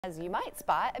As you might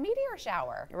spot a meteor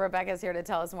shower. Rebecca's here to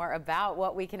tell us more about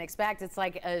what we can expect. It's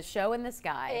like a show in the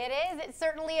sky. It is. It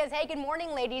certainly is. Hey, good morning,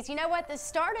 ladies. You know what? The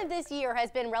start of this year has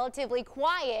been relatively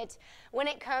quiet when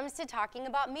it comes to talking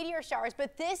about meteor showers,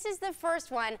 but this is the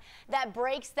first one that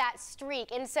breaks that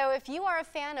streak. And so if you are a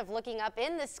fan of looking up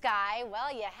in the sky,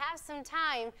 well, you have some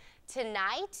time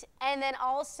tonight and then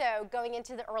also going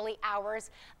into the early hours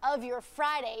of your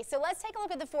Friday. So let's take a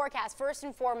look at the forecast first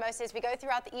and foremost as we go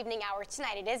throughout the evening hours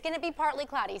tonight. It is going to be partly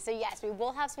cloudy, so yes, we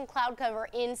will have some cloud cover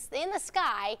in the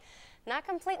sky. Not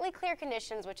completely clear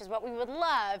conditions, which is what we would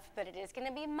love, but it is going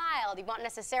to be mild. You won't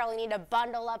necessarily need to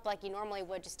bundle up like you normally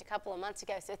would just a couple of months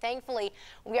ago. So thankfully,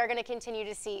 we are going to continue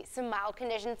to see some mild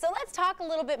conditions. So let's talk a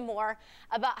little bit more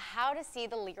about how to see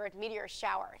the Lyrid meteor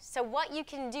shower. So what you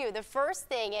can do, the first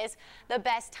thing is the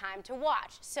best time to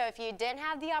watch. So if you didn't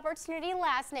have the opportunity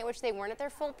last night, which they weren't at their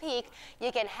full peak,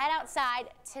 you can head outside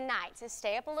tonight. So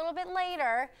stay up a little bit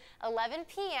later, 11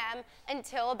 p.m.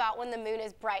 until about when the moon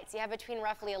is bright. So you have between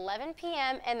roughly 11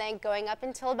 p.m. and then going up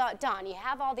until about dawn. You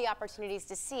have all the opportunities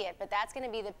to see it, but that's going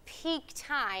to be the peak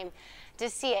time to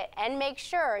see it. And make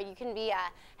sure you can be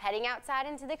heading outside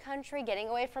into the country, getting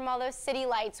away from all those city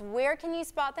lights. Where can you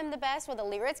spot them the best? Well, the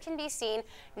Lyrids can be seen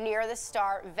near the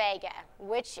star Vega,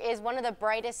 which is one of the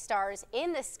brightest stars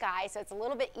in the sky, so it's a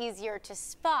little bit easier to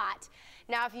spot.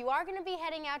 Now, if you are going to be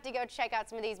heading out to go check out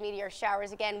some of these meteor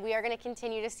showers, again, we are going to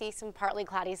continue to see some partly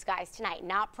cloudy skies tonight.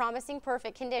 Not promising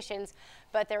perfect conditions,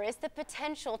 but there is the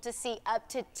potential to see up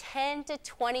to 10 to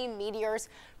 20 meteors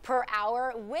per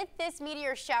hour, with this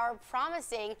meteor shower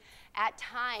promising at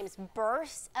times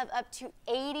bursts of up to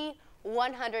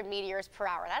 100 meteors per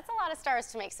hour. That's a lot of stars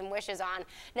to make some wishes on.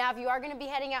 Now, if you are going to be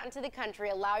heading out into the country,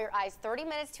 allow your eyes 30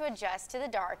 minutes to adjust to the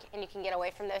dark, and you can get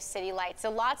away from those city lights. So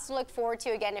lots to look forward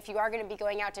to. Again, if you are going to be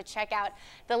going out to check out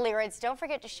the Lyrids, don't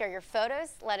forget to share your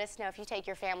photos. Let us know if you take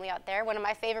your family out there. One of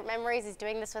my favorite memories is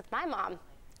doing this with my mom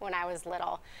when I was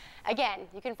little. Again,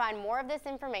 you can find more of this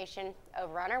information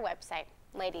over on our website.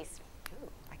 Ladies. Ooh,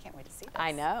 I can't wait to see this.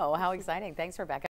 I know. How exciting. Thanks, Rebecca.